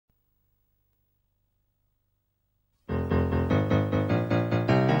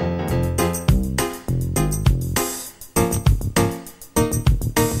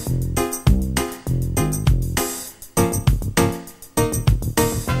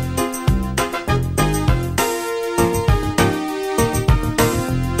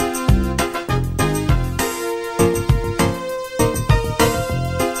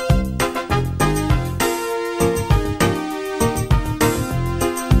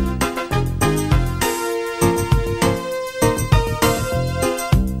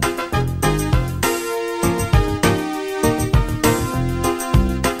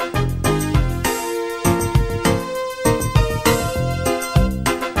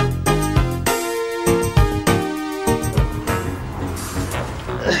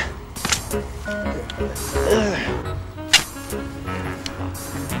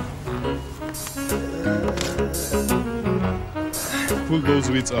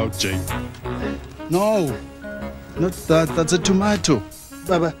sweets out, Jay. No, not that. That's a tomato.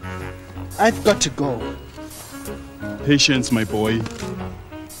 Baba, I've got to go. Patience, my boy.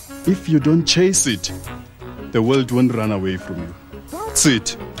 If you don't chase it, the world won't run away from you. That's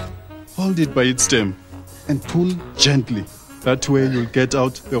it. Hold it by its stem and pull gently. That way you'll get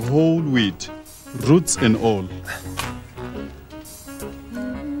out the whole weed, roots and all.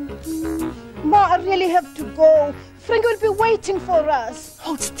 Ma, I really have to go. Frank will be waiting for us.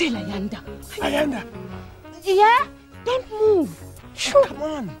 Hold still, Ayanda. Ayanda. Yeah? Don't move. Sure. Come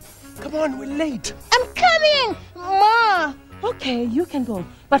on, we're late. I'm coming, Ma. Okay, you can go.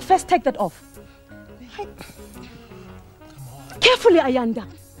 But first take that off. Carefully, Ayanda.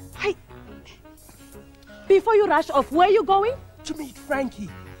 Before you rush off, where are you going? To meet Frankie.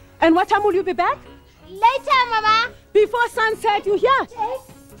 And what time will you be back? Later, Mama. Before sunset, you hear?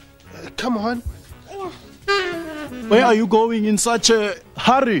 Come on. Where are you going in such a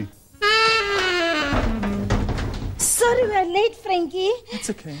hurry? Sorry we're late, Frankie. It's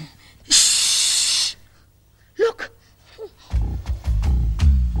okay. Shh. Look.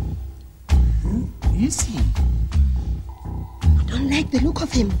 Who is he? I don't like the look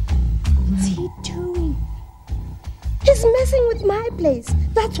of him. What's he doing? He's messing with my place.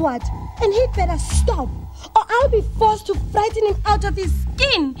 That's what. And he'd better stop, or I'll be forced to frighten him out of his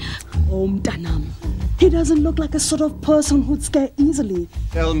skin. Oh, Mtanam. He doesn't look like a sort of person who'd scare easily.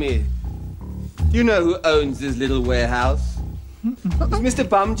 Tell me, you know who owns this little warehouse? Is Mr.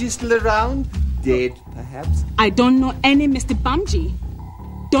 Bumji still around? Dead, perhaps? I don't know any Mr. Bumji.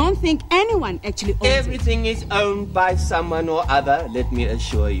 Don't think anyone actually owns Everything is owned by someone or other, let me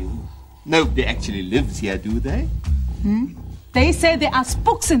assure you. Nobody actually lives here, do they? They say there are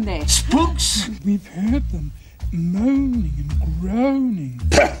spooks in there. Spooks? We've heard them moaning and groaning.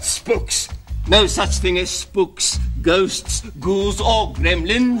 Spooks! No such thing as spooks, ghosts, ghouls, or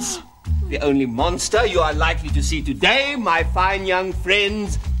gremlins. The only monster you are likely to see today, my fine young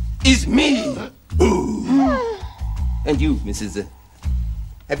friends, is me. And you, Mrs.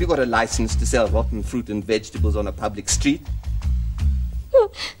 Have you got a license to sell rotten fruit and vegetables on a public street?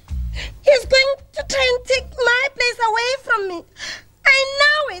 He's going to try and take my place away from me. I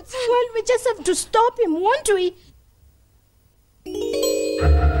know it. Well, we just have to stop him, won't we?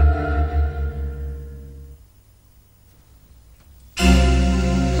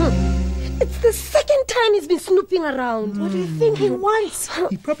 It's the second time he's been snooping around. What do you think he wants?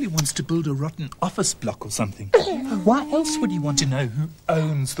 He probably wants to build a rotten office block or something. Why else would he want to know who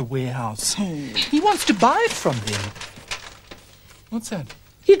owns the warehouse? He wants to buy it from them. What's that?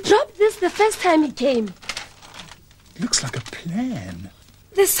 He dropped this the first time he came. Looks like a plan.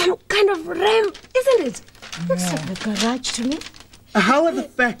 There's some kind of ramp, isn't it? Looks like a garage to me. How are the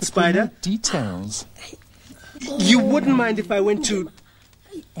facts, Spider? Details. You wouldn't mind if I went to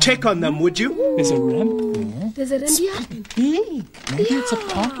check on them, would you? There's a ramp there. There's a ramp here. Big. Maybe it's a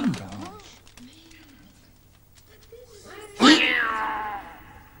parking garage.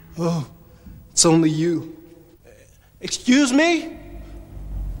 Oh, it's only you. Excuse me?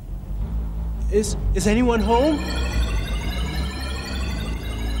 Is anyone home?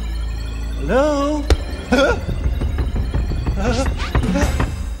 Hello?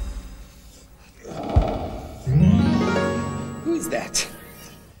 Who is that?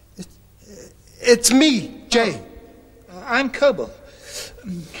 It's me, Jay. I'm Coble.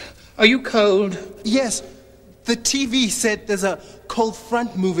 Are you cold? Yes, the TV said there's a cold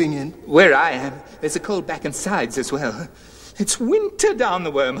front moving in. Where I am, there's a cold back and sides as well. It's winter down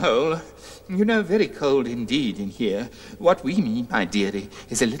the wormhole. You know, very cold indeed in here. What we mean, my dearie,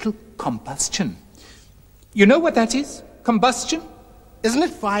 is a little combustion. You know what that is? Combustion? Isn't it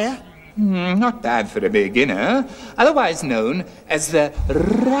fire? Not bad for a beginner. Otherwise known as the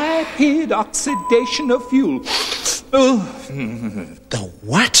rapid oxidation of fuel. The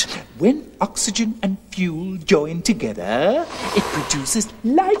what? When oxygen and fuel join together, it produces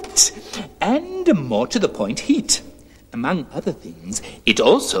light and, more to the point, heat. Among other things, it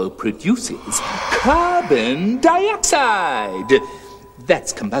also produces carbon dioxide.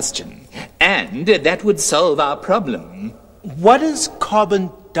 That's combustion. And that would solve our problem. What is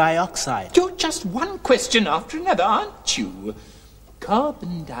carbon dioxide? You're just one question after another, aren't you?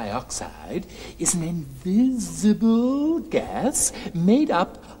 Carbon dioxide is an invisible gas made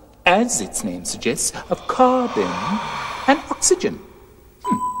up, as its name suggests, of carbon and oxygen.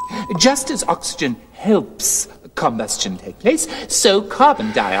 Just as oxygen helps combustion take place, so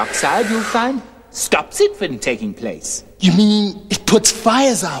carbon dioxide, you'll find, stops it from taking place. You mean it puts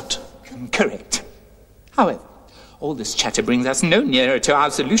fires out? Correct. However, all this chatter brings us no nearer to our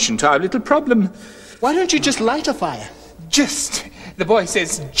solution to our little problem. Why don't you just light a fire? Just The boy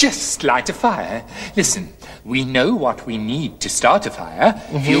says, just light a fire. Listen, we know what we need to start a fire.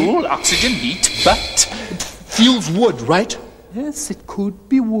 Fuel, oxygen, heat, but... Fuel's wood, right? Yes, it could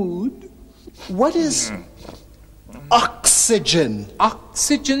be wood. What is oxygen?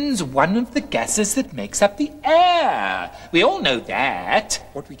 Oxygen's one of the gases that makes up the air. We all know that.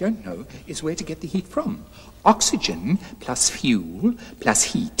 What we don't know is where to get the heat from. Oxygen plus fuel plus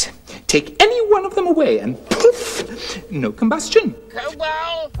heat. Take any one of them away and poof, no combustion.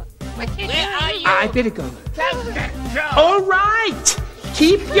 Well, where are you? I better go. All right.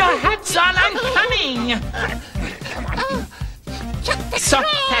 Keep your hats on. I'm coming. Soft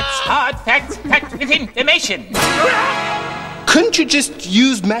facts, hard facts, packed with information. Couldn't you just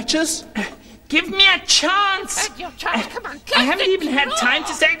use matches? Give me a chance. Come on, I haven't even had time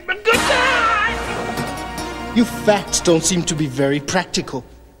to say goodbye. You facts don't seem to be very practical.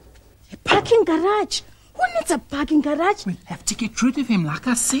 A parking garage? Who needs a parking garage? We'll have to get rid of him, like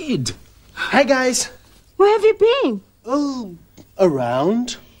I said. Hi, guys. Where have you been? Oh,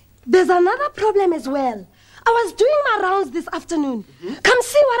 around. There's another problem as well. I was doing my rounds this afternoon. Come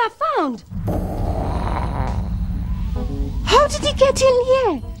see what I found. How did he get in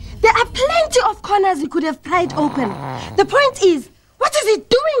here? There are plenty of corners he could have pried open. The point is, what is he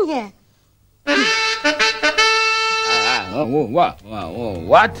doing here? What?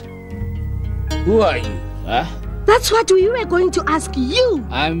 Who are you? Huh? That's what we were going to ask you.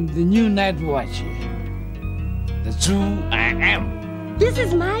 I'm the new night watcher. That's who I am. This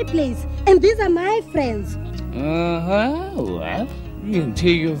is my place, and these are my friends. Well, you can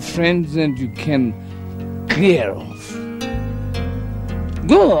take your friends and you can clear off.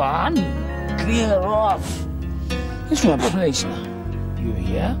 Go on, clear off. It's my place now. You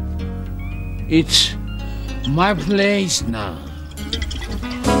hear? It's my place now.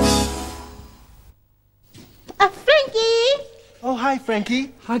 Frankie! Oh, hi,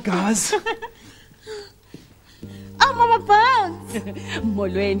 Frankie. Hi, guys. Oh, Mama Bones!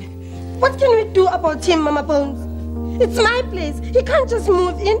 Molweni. What can we do about him, Mama Bones? It's my place. He can't just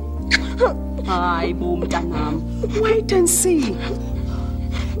move in. Hayi bo mntanam. Wait and see.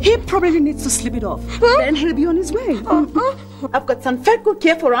 He probably needs to slip it off. Then he'll be on his way. I've got some fat cook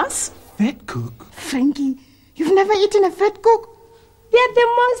here for us. Fat cook? Frankie, you've never eaten a fat cook? They're the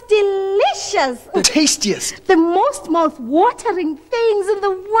most delicious, The tastiest. the most mouth-watering things in the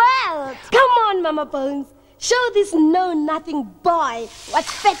world. Come on, Mama Bones. Show this know-nothing boy what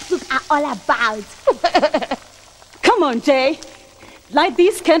fat cook are all about. Come on, Jay. Light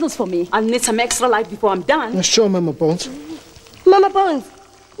these candles for me. I'll need some extra light before I'm done. Sure, Mama Bones. Mama Bones,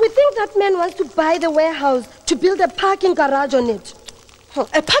 we think that man wants to buy the warehouse to build a parking garage on it.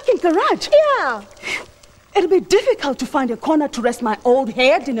 A parking garage? Yeah. It'll be difficult to find a corner to rest my old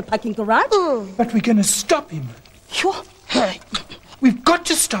head in a parking garage. But we're going to stop him. Sure. We've got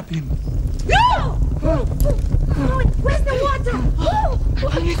to stop him. No! Where's the water?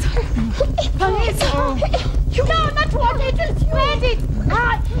 No, not water. It will spread it.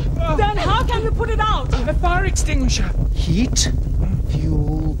 Then how can we put it out? A fire extinguisher. Heat,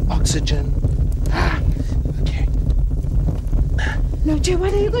 fuel, oxygen. Okay. No, Jay,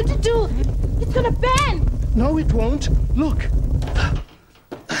 what are you going to do? It's going to burn. No, it won't. Look.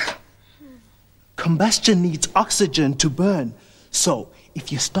 Combustion needs oxygen to burn. So,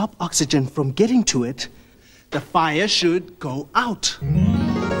 if you stop oxygen from getting to it, the fire should go out.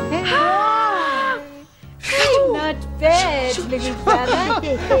 Not bad, little brother.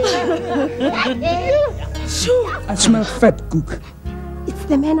 I smell fat cook. It's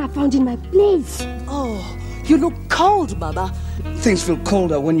the man I found in my place. Oh, you look cold, Baba. Things feel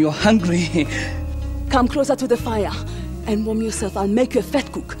colder when you're hungry. Come closer to the fire and warm yourself. I'll make you a fat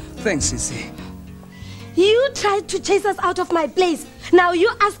cook. Thanks, Sissy. You tried to chase us out of my place. Now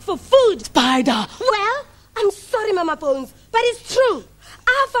you ask for food. Spider! Well, I'm sorry, Mama Bones, but it's true.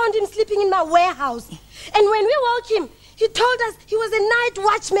 I found him sleeping in my warehouse. And when we woke him, he told us he was a night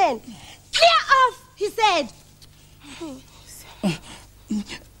watchman. Clear off, he said.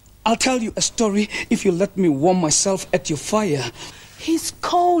 I'll tell you a story if you let me warm myself at your fire. He's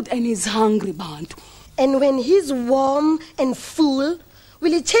cold and he's hungry, Bantu. And when he's warm and full,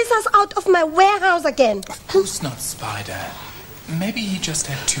 will he chase us out of my warehouse again? Of course not, Spider. Maybe he just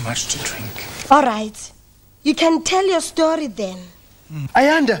had too much to drink. All right. You can tell your story then.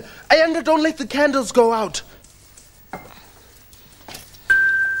 Ayanda, don't let the candles go out.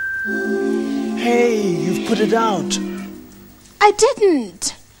 Hey, you've put it out. I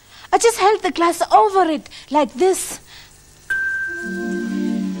didn't. I just held the glass over it like this.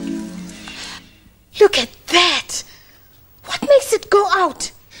 Look at that. What makes it go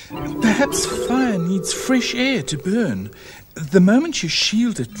out? Perhaps fire needs fresh air to burn. The moment you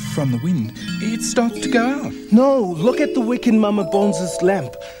shield it from the wind, it starts to go out. No, look at the wick in Mama Bones'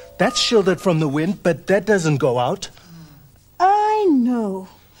 lamp. That's shielded from the wind, but that doesn't go out. I know.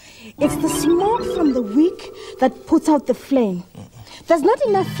 It's the smoke from the wick that puts out the flame. There's not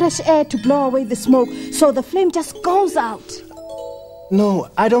enough fresh air to blow away the smoke, so the flame just goes out. No,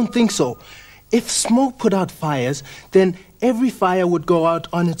 I don't think so. If smoke put out fires, then every fire would go out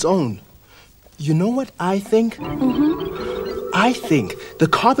on its own. You know what I think? I think the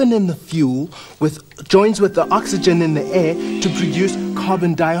carbon in the fuel joins with the oxygen in the air to produce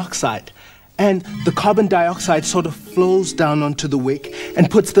carbon dioxide. And the carbon dioxide sort of flows down onto the wick and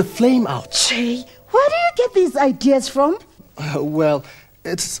puts the flame out. Jay, where do you get these ideas from? Well,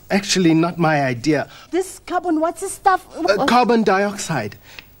 it's actually not my idea. This carbon, what's this stuff? Carbon dioxide.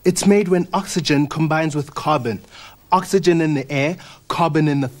 It's made when oxygen combines with carbon. Oxygen in the air, carbon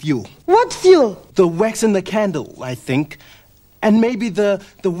in the fuel. What fuel? The wax in the candle, I think. And maybe the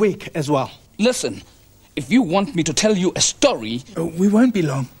wick as well. Listen, if you want me to tell you a story... We won't be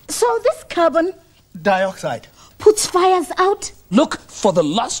long. So this carbon Dioxide. puts fires out? Look, for the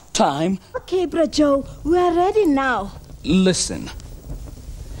last time... Okay, Bro Joe, we are ready now. Listen.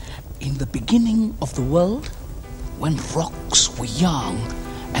 In the beginning of the world, when rocks were young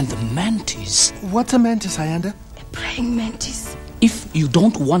and the mantis... What's a mantis, Ayanda? A praying mantis. If you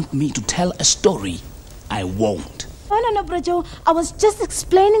don't want me to tell a story, I won't. No, Bro Joe. I was just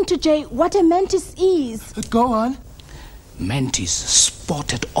explaining to Jay what a mantis is. Go on. Mantis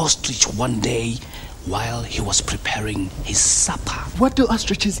spotted ostrich one day while he was preparing his supper. What do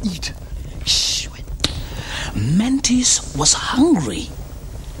ostriches eat? Shh. Wait. Mantis was hungry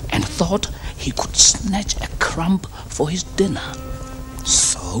and thought he could snatch a crumb for his dinner.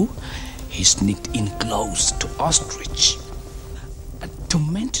 So he sneaked in close to ostrich. To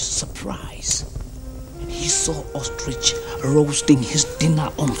Mantis' surprise, he saw ostrich roasting his dinner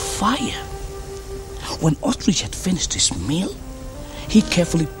on fire. When ostrich had finished his meal, he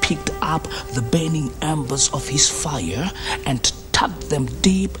carefully picked up the burning embers of his fire and tucked them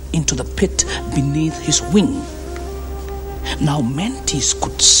deep into the pit beneath his wing. Now Mantis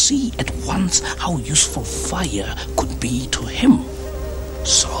could see at once how useful fire could be to him.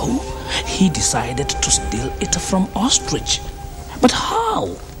 So he decided to steal it from ostrich. But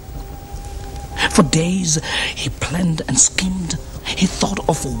how? For days he planned and schemed. He thought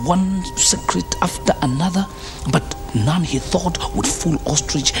of one secret after another, but none he thought would fool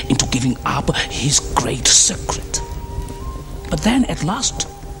ostrich into giving up his great secret. But then at last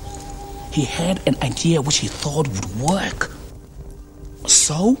he had an idea which he thought would work.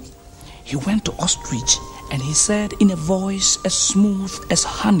 So he went to ostrich and he said in a voice as smooth as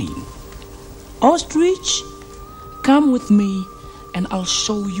honey, "Ostrich, come with me, and I'll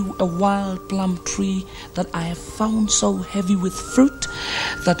show you a wild plum tree that I have found so heavy with fruit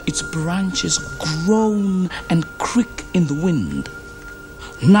that its branches groan and creak in the wind."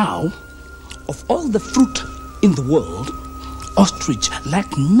 Now, of all the fruit in the world, ostrich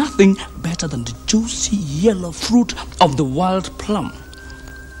lacked nothing better than the juicy yellow fruit of the wild plum.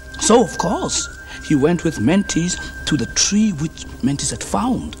 So, of course, he went with Mantis to the tree which Mantis had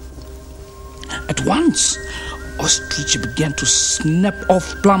found. At once, ostrich began to snap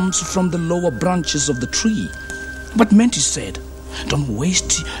off plums from the lower branches of the tree. But Mantis said, "Don't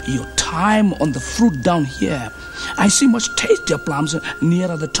waste your time on the fruit down here. I see much tastier plums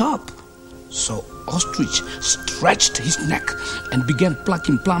nearer the top." So ostrich stretched his neck and began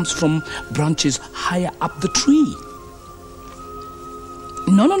plucking plums from branches higher up the tree.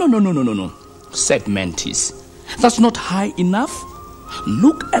 No, said Mantis. "That's not high enough.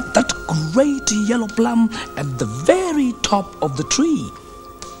 Look at that great yellow plum at the very top of the tree.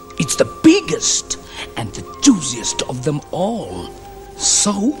 It's the biggest and the juiciest of them all."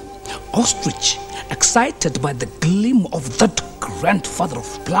 So ostrich, excited by the gleam of that grandfather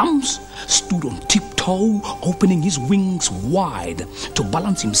of plums, stood on tiptoe, opening his wings wide to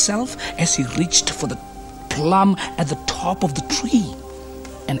balance himself as he reached for the plum at the top of the tree.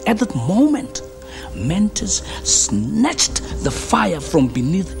 And at that moment, Mantis snatched the fire from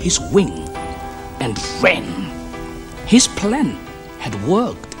beneath his wing and ran. His plan had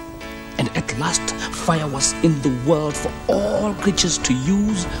worked, and at last fire was in the world for all creatures to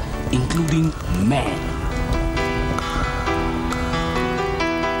use, including man.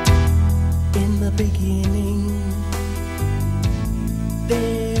 In the beginning,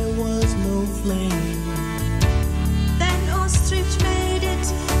 there was no flame. Then ostrich made it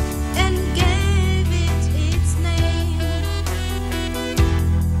and gave it its name,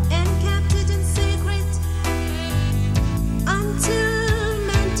 and kept it in secret until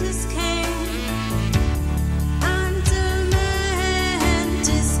Mantis came. Until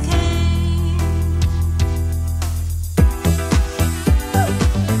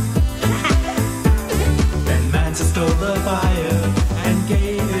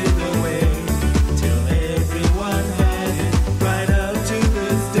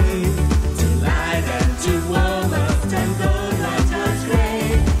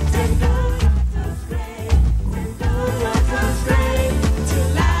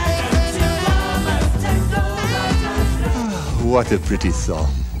What a pretty song.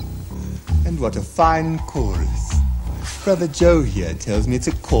 And what a fine chorus. Brother Joe here tells me it's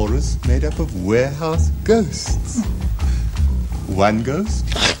a chorus made up of warehouse ghosts. 1 ghost?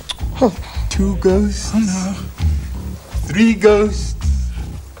 2 ghosts? Oh, no. 3 ghosts?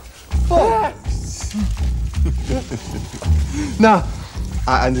 4 ghosts? Now,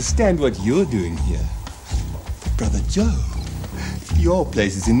 I understand what you're doing here. But Brother Joe, your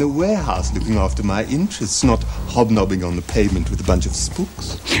place is in the warehouse looking after my interests, not hobnobbing on the pavement with a bunch of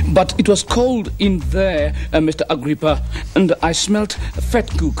spooks. But it was cold in there, Mr. Agrippa, and I smelt fat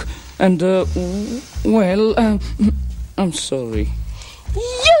cook, and, I'm sorry.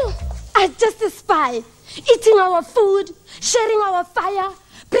 You are just a spy, eating our food, sharing our fire,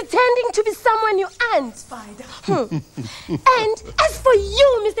 pretending to be someone you aren't. Spider. And as for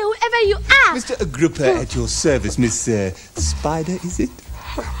you, Mr. Whoever you are... Mr. Agrippa, at your service, Miss Spider, is it?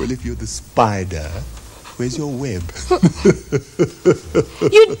 Well, if you're the spider, where's your web?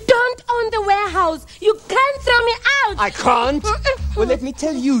 You don't own the warehouse. You can't throw me out. I can't? Well, let me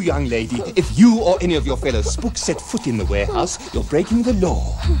tell you, young lady, if you or any of your fellow spooks set foot in the warehouse, you're breaking the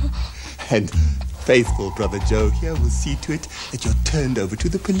law. And faithful Brother Joe here will see to it that you're turned over to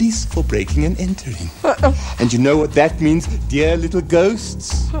the police for breaking and entering. And you know what that means, dear little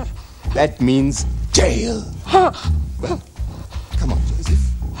ghosts? That means jail. Well, come on, Joseph.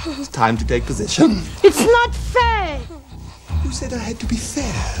 It's time to take possession. It's not fair. Who said I had to be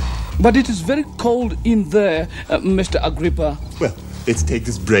fair? But it is very cold in there, Mr. Agrippa. Well, let's take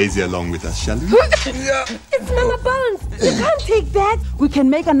this brazier along with us, shall we? It's Mama Bones. You can't take that. We can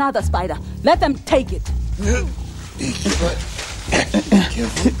make another, Spider. Let them take it. Careful.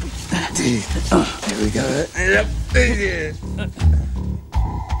 Here we go.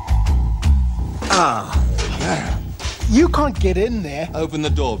 You can't get in there. Open the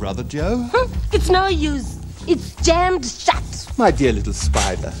door, Brother Joe. It's no use. It's jammed shut. My dear little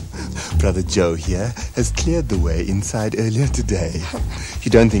spider, Brother Joe here has cleared the way inside earlier today.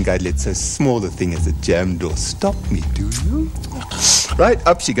 You don't think I'd let so small a thing as a jammed door stop me, do you? Right,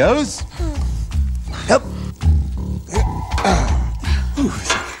 up she goes. Help.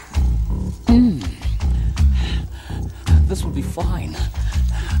 This will be fine.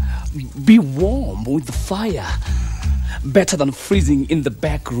 Be warm with the fire. Better than freezing in the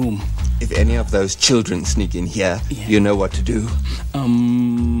back room. If any of those children sneak in here, you know what to do.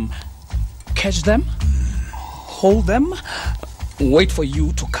 Catch them, hold them, wait for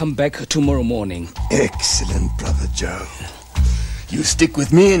you to come back tomorrow morning. Excellent, Brother Joe. You stick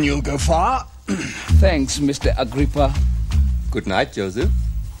with me and you'll go far. Thanks, Mr. Agrippa. Good night, Joseph.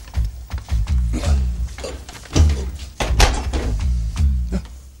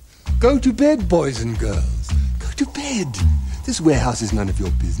 Go to bed, boys and girls. Go to bed. This warehouse is none of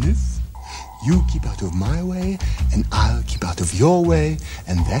your business. You keep out of my way, and I'll keep out of your way,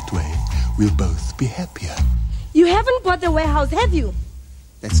 and that way we'll both be happier. You haven't bought the warehouse, have you?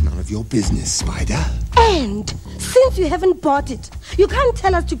 That's none of your business, Spider. And since you haven't bought it, you can't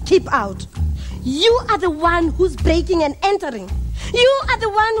tell us to keep out. You are the one who's breaking and entering. You are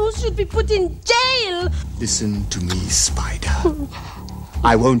the one who should be put in jail. Listen to me, Spider.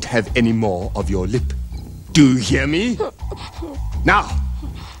 I won't have any more of your lip. Do you hear me? Now,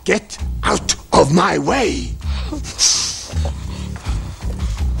 get out of my way. It's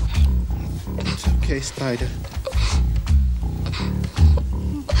okay, Spider.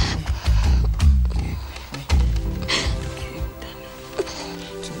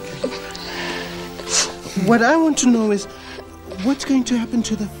 What I want to know is, what's going to happen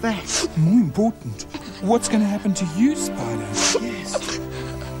to the facts? More important, what's going to happen to you, Spider? Yes.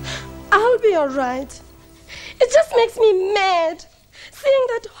 I'll be all right. It just makes me mad, seeing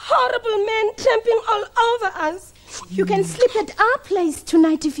that horrible man tramping all over us. You can sleep at our place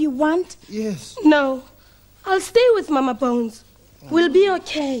tonight if you want. Yes. No, I'll stay with Mama Bones. We'll be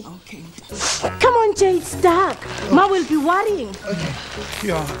okay. Okay. Come on, Jay, it's dark. Ma will be worrying. Okay.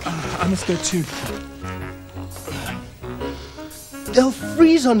 Yeah, I must go too. They'll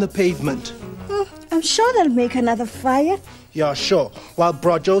freeze on the pavement. I'm sure they'll make another fire. Yeah, sure. While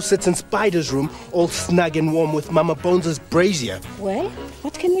Brojo sits in Spider's room, all snug and warm with Mama Bones' brazier. Well,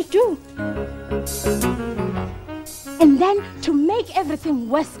 what can we do? And then, to make everything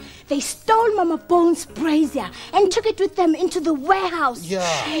worse, they stole Mama Bones' brazier and took it with them into the warehouse. Yeah.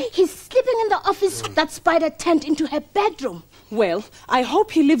 He's sleeping in the office that Spider turned into her bedroom. Well, I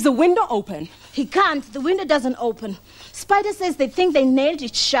hope he leaves the window open. He can't. The window doesn't open. Spider says they think they nailed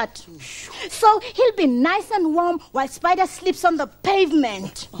it shut. So he'll be nice and warm while Spider sleeps on the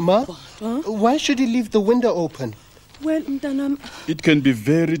pavement. Ma, why should he leave the window open? Well, Mtanam, It can be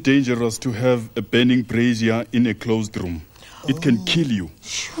very dangerous to have a burning brazier in a closed room. It can kill you.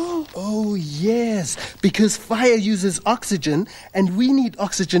 Oh, yes, because fire uses oxygen, and we need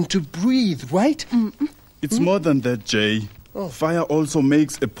oxygen to breathe, right? It's more than that, Jay. Fire also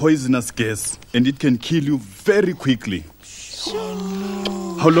makes a poisonous gas, and it can kill you very quickly.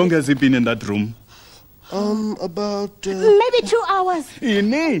 How long has he been in that room? About... Maybe 2 hours.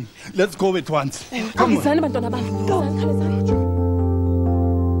 Ini, let's go at once. Come on. Khawulezani bantwana bami. Khawulezani.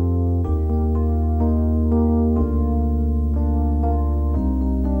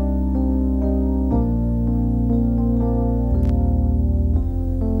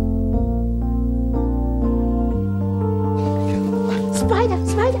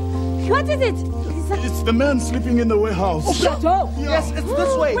 Spider, what is it? It's the man sleeping in the warehouse. Joe. Yes, it's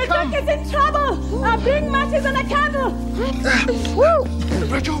this way. We're Come. in trouble. A big matches and a candle. Woo.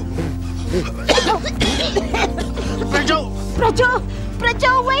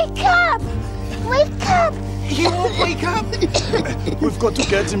 Brajo, wake up. Wake up. He won't wake up. We've got to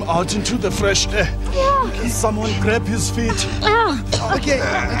get him out into the fresh air. Yeah. Can someone grab his feet? Okay.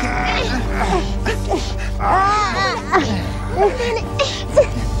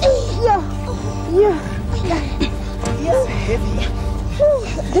 It's heavy.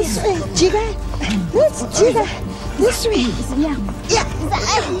 This way, Jigga. Let's Jigga. This way. Yeah.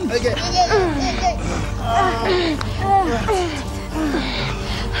 Okay.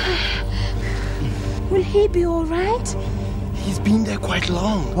 Will he be all right? He's been there quite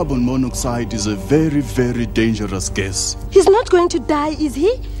long. Carbon monoxide is a very, very dangerous gas. He's not going to die, is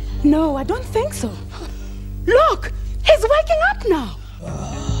he? No, I don't think so. Look, he's waking up now.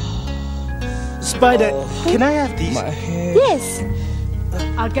 Spider, can I have these? Yes.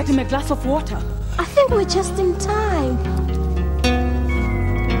 I'll get him a glass of water. I think we're just in time.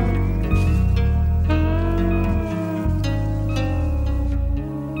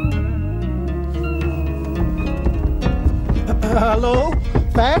 Hello?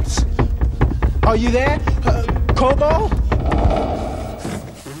 Fats? Are you there? Kobo?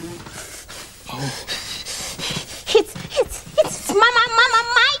 It's Mama,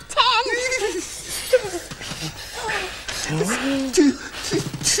 my turn.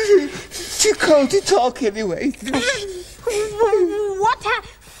 Too cold to talk anyway. Water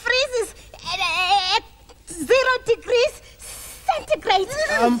freezes at 0 degrees centigrade.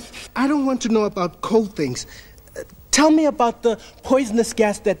 I don't want to know about cold things. Tell me about the poisonous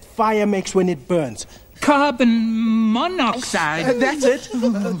gas that fire makes when it burns. Carbon monoxide. That's it.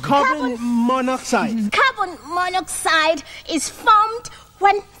 Carbon monoxide. Carbon monoxide is formed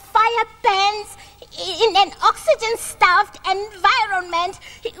when fire burns in an oxygen-starved environment.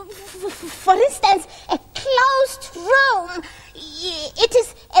 For instance, a closed room. It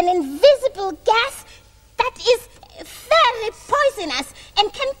is an invisible gas that is very poisonous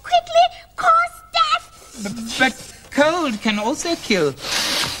and can quickly cause death. But cold can also kill.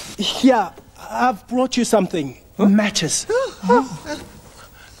 Yeah, I've brought you something. Matches.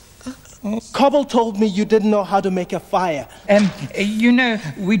 Cobble told me you didn't know how to make a fire.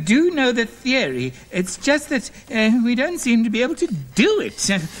 We do know the theory. It's just that we don't seem to be able to do it.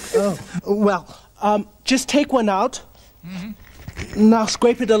 Just take one out. Now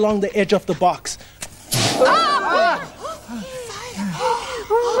scrape it along the edge of the box.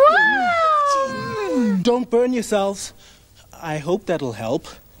 Don't burn yourselves. I hope that'll help.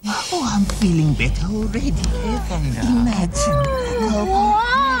 Oh, I'm feeling better already. Imagine.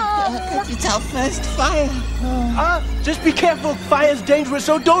 It's our first fire. Just be careful. Fire's dangerous,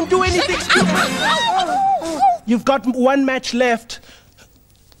 so don't do anything stupid. You've got one match left.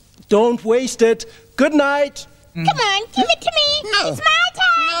 Don't waste it. Good night. Come on, give it to me. No. It's my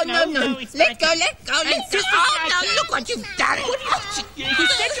turn. No. Let go. Oh, no, look what you've done. You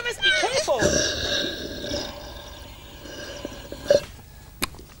said you must be careful.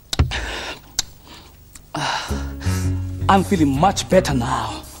 I'm feeling much better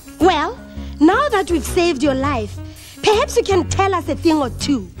now. Well, now that we've saved your life, perhaps you can tell us a thing or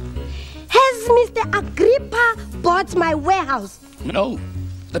two. Has Mr. Agrippa bought my warehouse? No,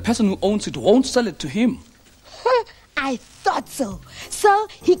 the person who owns it won't sell it to him. I thought so. So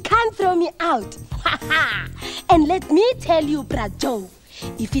he can't throw me out. And let me tell you, Brajo,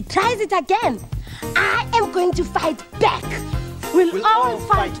 if he tries it again, I am going to fight back. We'll all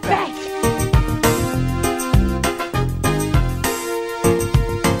fight back.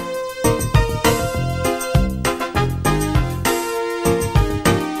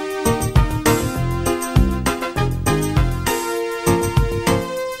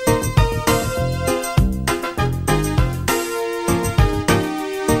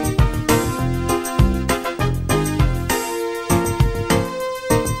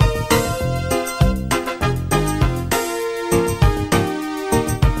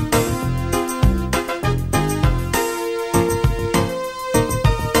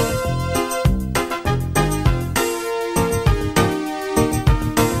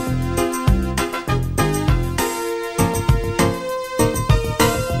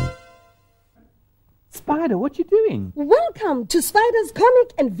 Spider, what you doing? Welcome to Spider's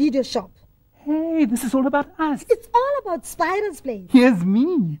Comic and Video Shop. Hey, this is all about us. It's all about Spider's Place. Here's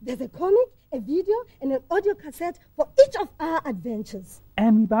me. There's a comic, a video, and an audio cassette for each of our adventures.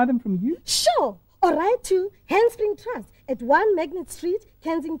 And we buy them from you? Sure. Or write to Handspring Trust at 1 Magnet Street,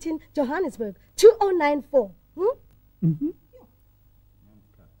 Kensington, Johannesburg, 2094. Mm-hmm.